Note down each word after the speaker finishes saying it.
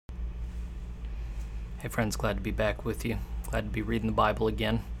Hey friends, glad to be back with you. Glad to be reading the Bible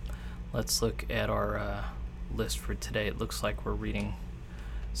again. Let's look at our list for today. It looks like we're reading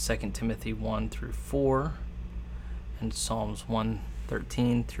 2 Timothy 1 through 4 and Psalms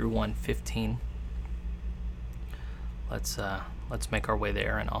 113 through 115. Let's make our way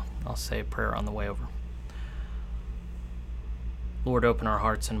there, and I'll say a prayer on the way over. Lord, open our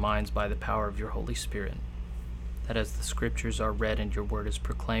hearts and minds by the power of your Holy Spirit, that as the Scriptures are read and your word is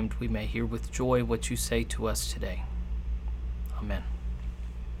proclaimed, we may hear with joy what you say to us today. Amen.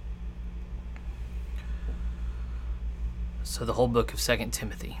 So the whole book of 2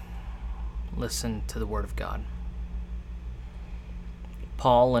 Timothy. Listen to the word of God.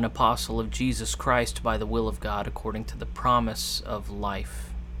 Paul, an apostle of Jesus Christ by the will of God, according to the promise of life,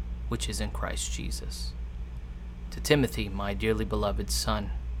 which is in Christ Jesus. To Timothy, my dearly beloved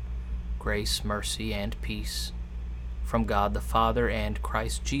son, grace, mercy, and peace from God the Father and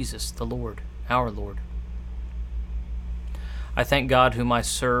Christ Jesus the Lord, our Lord. I thank God, whom I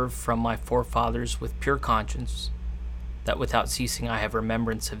serve from my forefathers with pure conscience, that without ceasing I have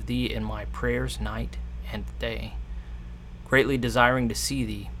remembrance of thee in my prayers night and day, greatly desiring to see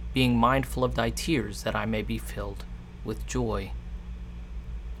thee, being mindful of thy tears, that I may be filled with joy,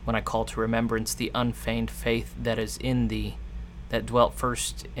 when I call to remembrance the unfeigned faith that is in thee, that dwelt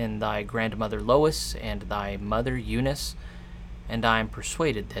first in thy grandmother Lois and thy mother Eunice, and I am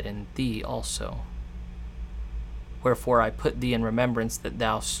persuaded that in thee also. Wherefore I put thee in remembrance that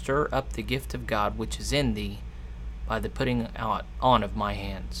thou stir up the gift of God which is in thee by the putting on of my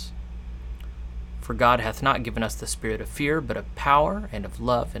hands. For God hath not given us the spirit of fear, but of power and of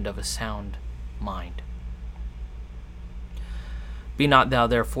love and of a sound mind. Be not thou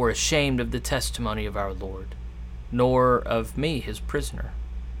therefore ashamed of the testimony of our Lord, nor of me his prisoner,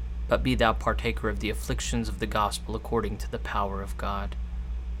 but be thou partaker of the afflictions of the gospel according to the power of God,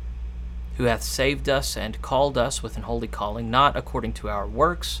 who hath saved us and called us with an holy calling, not according to our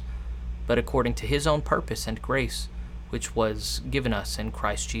works, but according to his own purpose and grace, which was given us in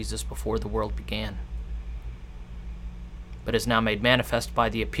Christ Jesus before the world began, but is now made manifest by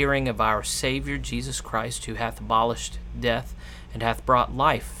the appearing of our Savior Jesus Christ, who hath abolished death, and hath brought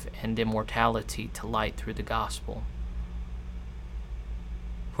life and immortality to light through the gospel.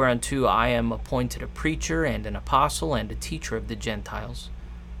 Whereunto I am appointed a preacher and an apostle and a teacher of the Gentiles,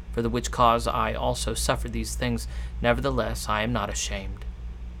 for the which cause I also suffer these things. Nevertheless I am not ashamed,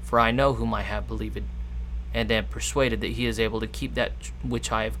 for I know whom I have believed, and am persuaded that he is able to keep that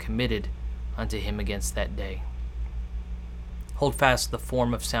which I have committed unto him against that day. Hold fast the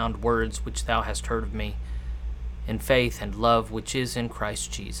form of sound words which thou hast heard of me, in faith and love which is in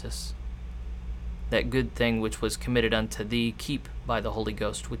Christ Jesus. That good thing which was committed unto thee keep by the Holy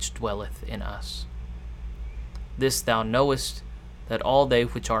Ghost which dwelleth in us. This thou knowest, that all they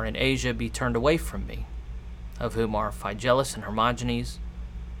which are in Asia be turned away from me, of whom are Phygelus and Hermogenes.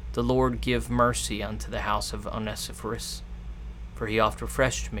 The Lord give mercy unto the house of Onesiphorus, for he oft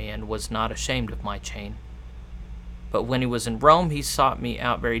refreshed me, and was not ashamed of my chain. But when he was in Rome, he sought me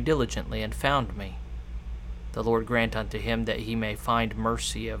out very diligently, and found me. The Lord grant unto him that he may find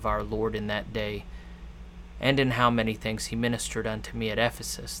mercy of our Lord in that day, and in how many things he ministered unto me at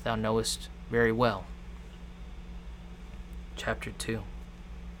Ephesus, thou knowest very well. Chapter 2.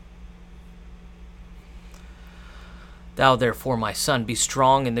 Thou therefore, my son, be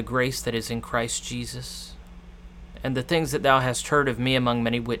strong in the grace that is in Christ Jesus. And the things that thou hast heard of me among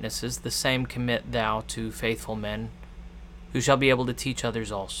many witnesses, the same commit thou to faithful men, who shall be able to teach others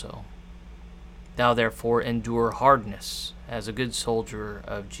also. Thou therefore endure hardness, as a good soldier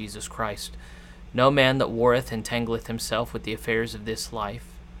of Jesus Christ. No man that warreth entangleth himself with the affairs of this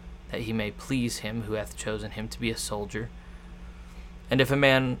life, that he may please him who hath chosen him to be a soldier. And if a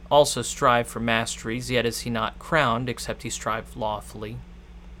man also strive for masteries, yet is he not crowned, except he strive lawfully.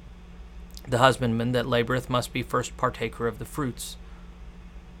 The husbandman that laboureth must be first partaker of the fruits.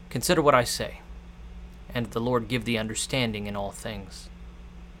 Consider what I say, and the Lord give thee understanding in all things.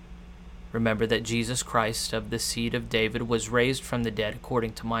 Remember that Jesus Christ of the seed of David was raised from the dead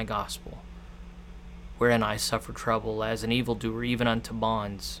according to my gospel, wherein I suffer trouble as an evildoer, even unto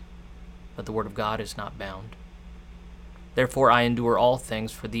bonds, but the word of God is not bound. Therefore I endure all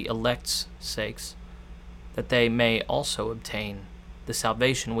things for the elect's sakes, that they may also obtain the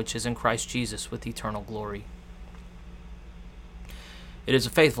salvation which is in Christ Jesus with eternal glory. It is a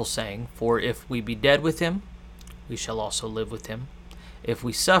faithful saying, for if we be dead with him, we shall also live with him. If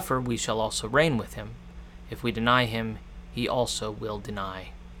we suffer, we shall also reign with him. If we deny him, he also will deny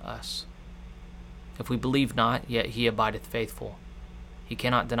us. If we believe not, yet he abideth faithful. He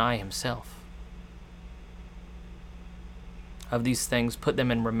cannot deny himself. Of these things put them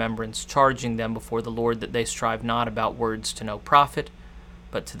in remembrance, charging them before the Lord that they strive not about words to no profit,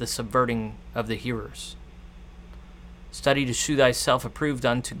 but to the subverting of the hearers. Study to shew thyself approved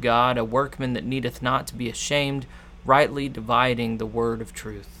unto God, a workman that needeth not to be ashamed, rightly dividing the word of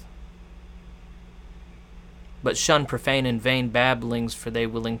truth. But shun profane and vain babblings, for they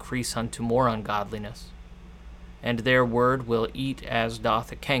will increase unto more ungodliness. And their word will eat as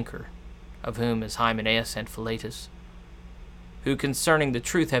doth a canker, of whom is Hymenaeus and Philetus, who concerning the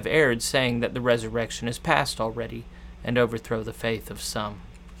truth have erred, saying that the resurrection is past already, and overthrow the faith of some.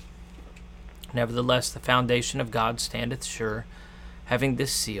 Nevertheless, the foundation of God standeth sure, having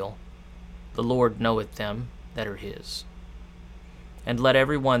this seal, the Lord knoweth them that are his. And let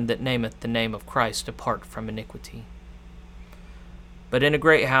every one that nameth the name of Christ depart from iniquity. But in a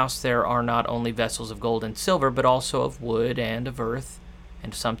great house there are not only vessels of gold and silver, but also of wood and of earth,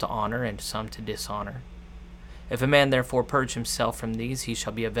 and some to honor and some to dishonor. If a man therefore purge himself from these, he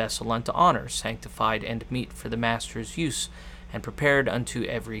shall be a vessel unto honor, sanctified and meet for the master's use, and prepared unto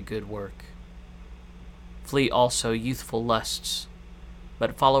every good work. Flee also youthful lusts,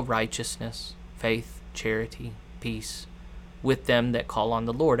 but follow righteousness, faith, charity, peace, with them that call on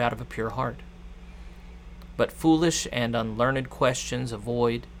the Lord out of a pure heart. But foolish and unlearned questions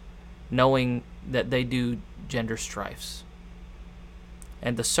avoid, knowing that they do gender strifes.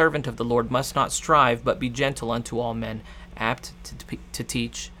 And the servant of the Lord must not strive, but be gentle unto all men, apt to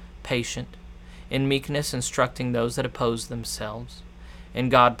teach, patient, in meekness instructing those that oppose themselves, if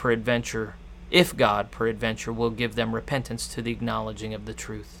God peradventure will give them repentance to the acknowledging of the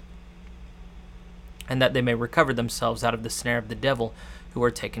truth, and that they may recover themselves out of the snare of the devil, who are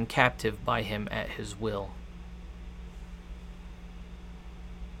taken captive by him at his will.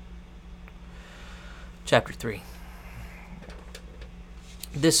 Chapter 3.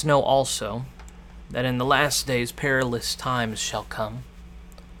 This know also, that in the last days perilous times shall come.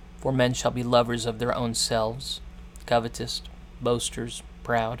 For men shall be lovers of their own selves, covetous, boasters,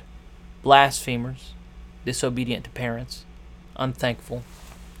 proud, blasphemers, disobedient to parents, unthankful,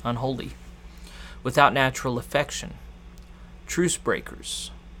 unholy, without natural affection, truce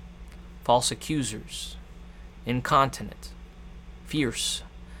breakers, false accusers, incontinent, fierce,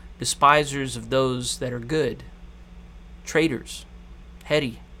 despisers of those that are good, traitors,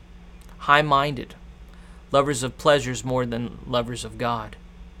 heady, high-minded, lovers of pleasures more than lovers of God,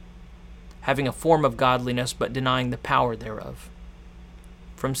 having a form of godliness but denying the power thereof.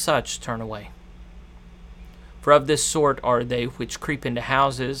 From such turn away. For of this sort are they which creep into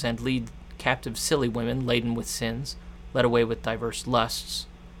houses and lead captive silly women laden with sins, led away with diverse lusts,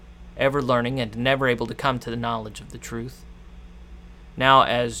 ever learning and never able to come to the knowledge of the truth. Now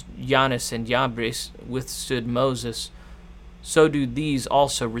as Jannes and Jambres withstood Moses, so do these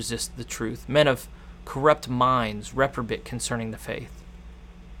also resist the truth, men of corrupt minds, reprobate concerning the faith.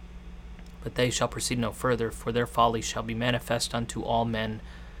 But they shall proceed no further, for their folly shall be manifest unto all men,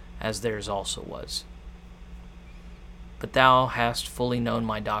 as theirs also was. But thou hast fully known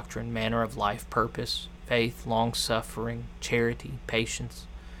my doctrine, manner of life, purpose, faith, long-suffering, charity, patience,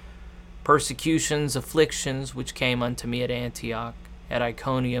 persecutions, afflictions, which came unto me at Antioch, at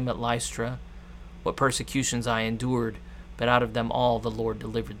Iconium, at Lystra, what persecutions I endured, but out of them all the Lord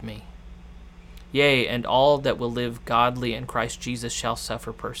delivered me. Yea, and all that will live godly in Christ Jesus shall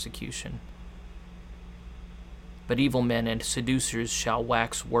suffer persecution. But evil men and seducers shall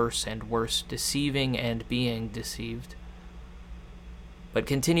wax worse and worse, deceiving and being deceived. But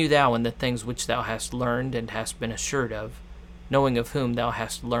continue thou in the things which thou hast learned and hast been assured of, knowing of whom thou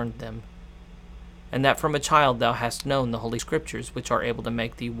hast learned them, and that from a child thou hast known the Holy Scriptures, which are able to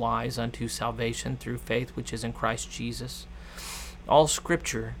make thee wise unto salvation through faith which is in Christ Jesus. All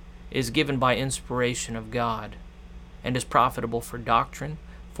Scripture is given by inspiration of God, and is profitable for doctrine,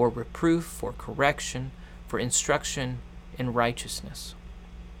 for reproof, for correction, for instruction in righteousness,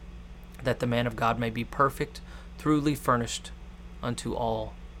 that the man of God may be perfect, truly furnished unto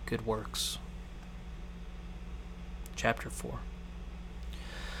all good works. Chapter 4.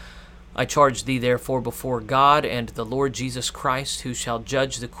 I charge thee therefore before God and the Lord Jesus Christ, who shall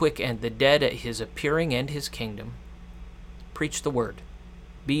judge the quick and the dead at his appearing and his kingdom. Preach the word.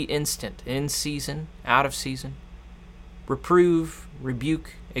 Be instant, in season, out of season. Reprove,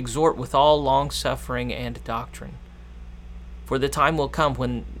 rebuke, exhort with all longsuffering and doctrine. For the time will come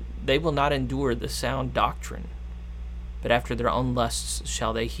when they will not endure the sound doctrine, but after their own lusts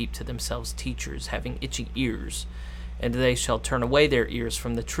shall they heap to themselves teachers, having itching ears, and they shall turn away their ears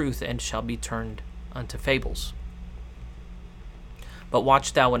from the truth, and shall be turned unto fables. But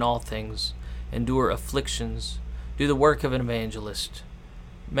watch thou in all things, endure afflictions, do the work of an evangelist,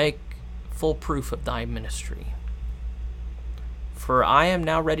 make full proof of thy ministry. for I am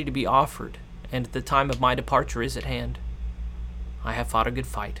now ready to be offered, and the time of my departure is at hand. I have fought a good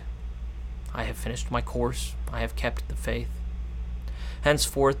fight. I have finished my course. I have kept the faith.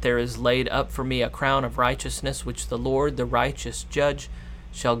 Henceforth there is laid up for me a crown of righteousness, which the Lord, the righteous judge,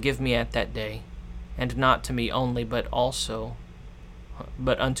 shall give me at that day, and not to me only, but unto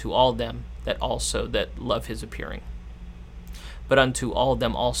all them that love his appearing. But unto all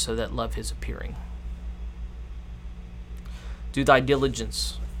them also that love his appearing. Do thy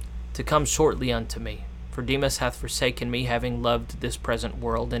diligence to come shortly unto me. For Demas hath forsaken me, having loved this present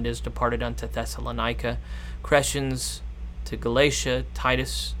world, and is departed unto Thessalonica. Crescens to Galatia,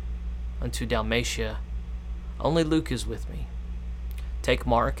 Titus unto Dalmatia. Only Luke is with me. Take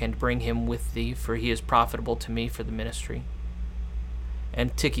Mark, and bring him with thee, for he is profitable to me for the ministry.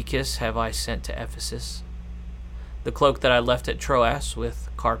 And Tychicus have I sent to Ephesus. The cloak that I left at Troas with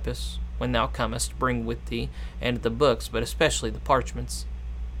Carpus, when thou comest, bring with thee, and the books, but especially the parchments.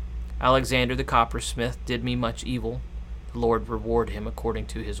 Alexander the coppersmith did me much evil. The Lord reward him according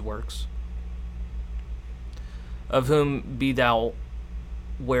to his works. Of whom be thou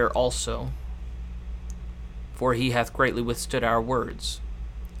ware also, for he hath greatly withstood our words.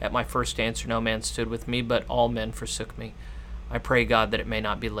 At my first answer no man stood with me, but all men forsook me. I pray God that it may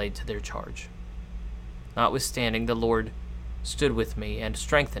not be laid to their charge. Notwithstanding, the Lord stood with me and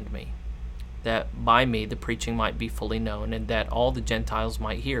strengthened me, that by me the preaching might be fully known, and that all the Gentiles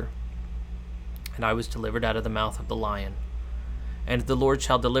might hear. And I was delivered out of the mouth of the lion. And the Lord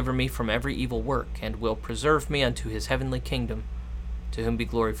shall deliver me from every evil work, and will preserve me unto his heavenly kingdom, to whom be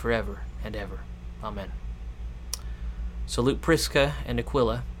glory forever and ever. Amen. Salute Prisca and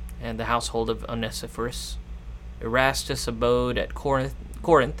Aquila, and the household of Onesiphorus. Erastus abode at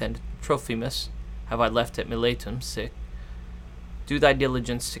Corinth, and Trophimus have I left at Miletum sick. Do thy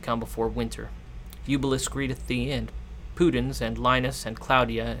diligence to come before winter. Eubulus greeteth thee, and Pudens, and Linus, and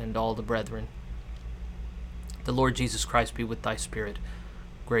Claudia, and all the brethren. The Lord Jesus Christ be with thy spirit.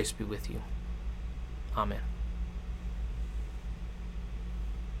 Grace be with you. Amen.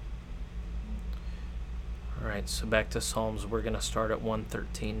 All right, so back to Psalms. We're going to start at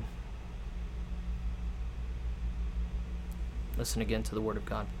 113. Listen again to the word of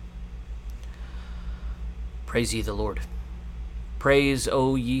God. Praise ye the Lord. Praise,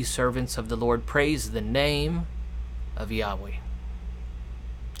 O ye servants of the Lord. Praise the name of Yahweh.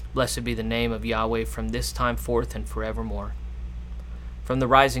 Blessed be the name of Yahweh from this time forth and forevermore. From the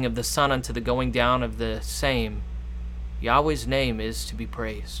rising of the sun unto the going down of the same, Yahweh's name is to be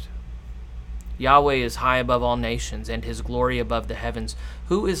praised. Yahweh is high above all nations, and his glory above the heavens.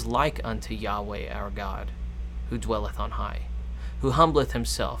 Who is like unto Yahweh our God, who dwelleth on high, who humbleth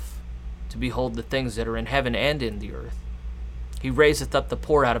himself to behold the things that are in heaven and in the earth? He raiseth up the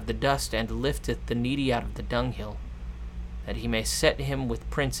poor out of the dust, and lifteth the needy out of the dunghill, that he may set him with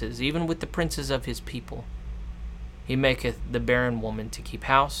princes, even with the princes of his people. He maketh the barren woman to keep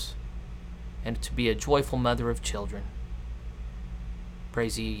house, and to be a joyful mother of children.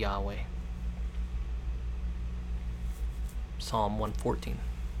 Praise ye Yahweh. Psalm 114.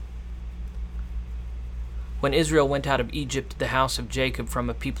 When Israel went out of Egypt, the house of Jacob, from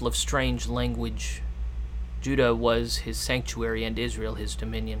a people of strange language, Judah was his sanctuary, and Israel his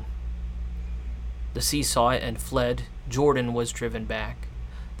dominion. The sea saw it and fled. Jordan was driven back.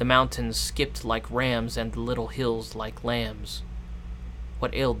 The mountains skipped like rams, and the little hills like lambs.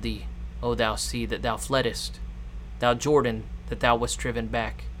 What ailed thee, O thou sea, that thou fleddest? Thou Jordan, that thou wast driven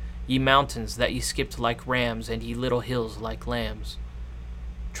back? Ye mountains, that ye skipped like rams, and ye little hills like lambs?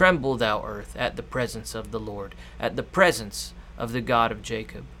 Tremble, thou earth, at the presence of the Lord, at the presence of the God of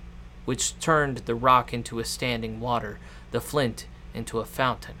Jacob, which turned the rock into a standing water, the flint into a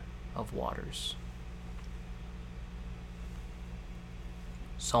fountain of waters.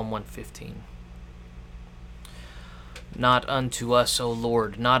 Psalm 115. Not unto us, O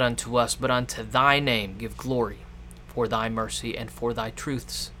Lord, not unto us, but unto thy name give glory, for thy mercy and for thy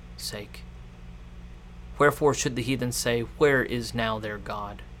truth's sake. Wherefore should the heathen say, Where is now their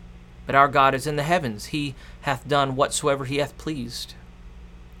God? But our God is in the heavens. He hath done whatsoever he hath pleased.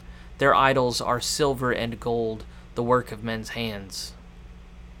 Their idols are silver and gold, the work of men's hands.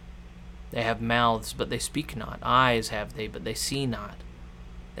 They have mouths, but they speak not. Eyes have they, but they see not.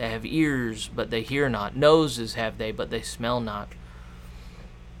 They have ears, but they hear not. Noses have they, but they smell not.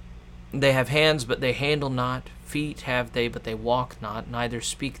 They have hands, but they handle not. Feet have they, but they walk not. Neither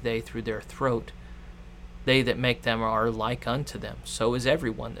speak they through their throat. They that make them are like unto them. So is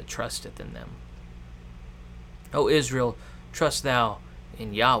every one that trusteth in them. O Israel, trust thou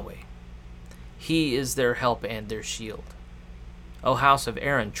in Yahweh. He is their help and their shield. O house of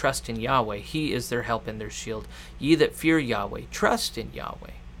Aaron, trust in Yahweh. He is their help and their shield. Ye that fear Yahweh, trust in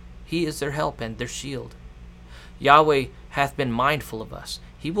Yahweh. He is their help and their shield. Yahweh hath been mindful of us.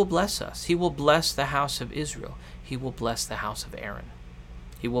 He will bless us. He will bless the house of Israel. He will bless the house of Aaron.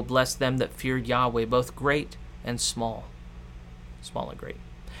 He will bless them that fear Yahweh, both great and small. Small and great.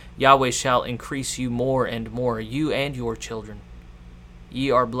 Yahweh shall increase you more and more, you and your children. Ye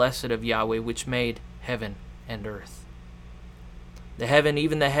are blessed of Yahweh, which made heaven and earth. The heaven,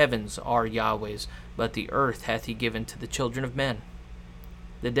 even the heavens, are Yahweh's, but the earth hath he given to the children of men.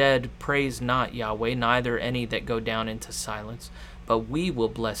 The dead praise not Yahweh, neither any that go down into silence. But we will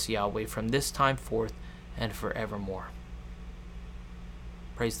bless Yahweh from this time forth and forevermore.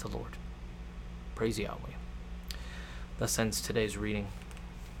 Praise the Lord. Praise Yahweh. Thus ends today's reading.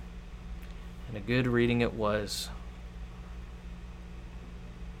 And a good reading it was.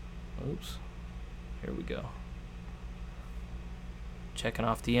 Oops. Here we go. Checking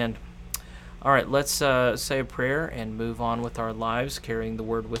off the end. All right, let's say a prayer and move on with our lives, carrying the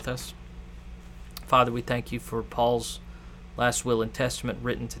word with us. Father, we thank you for Paul's last will and testament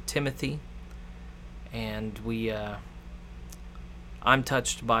written to Timothy. And I'm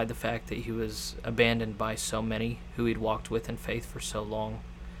touched by the fact that he was abandoned by so many who he'd walked with in faith for so long.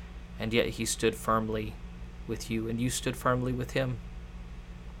 And yet he stood firmly with you, and you stood firmly with him.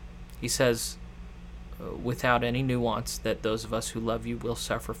 He says, without any nuance, that those of us who love you will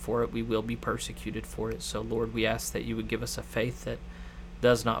suffer for it. We will be persecuted for it. So, Lord, we ask that you would give us a faith that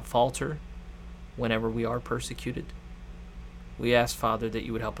does not falter whenever we are persecuted. We ask, Father, that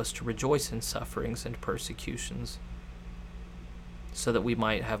you would help us to rejoice in sufferings and persecutions so that we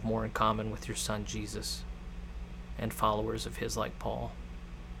might have more in common with your Son, Jesus, and followers of his like Paul.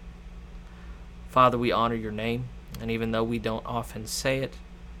 Father, we honor your name, and even though we don't often say it,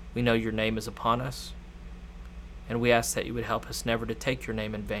 we know your name is upon us. And we ask that you would help us never to take your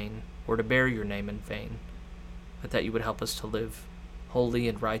name in vain or to bear your name in vain, but that you would help us to live holy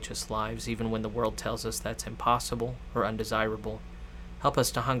and righteous lives, even when the world tells us that's impossible or undesirable. Help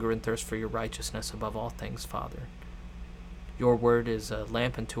us to hunger and thirst for your righteousness above all things, Father. Your word is a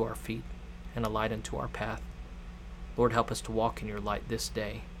lamp unto our feet and a light unto our path. Lord, help us to walk in your light this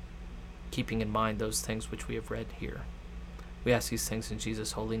day, keeping in mind those things which we have read here. We ask these things in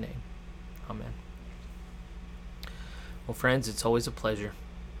Jesus' holy name. Amen. Well, friends, it's always a pleasure.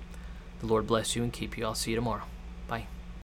 The Lord bless you and keep you. I'll see you tomorrow. Bye.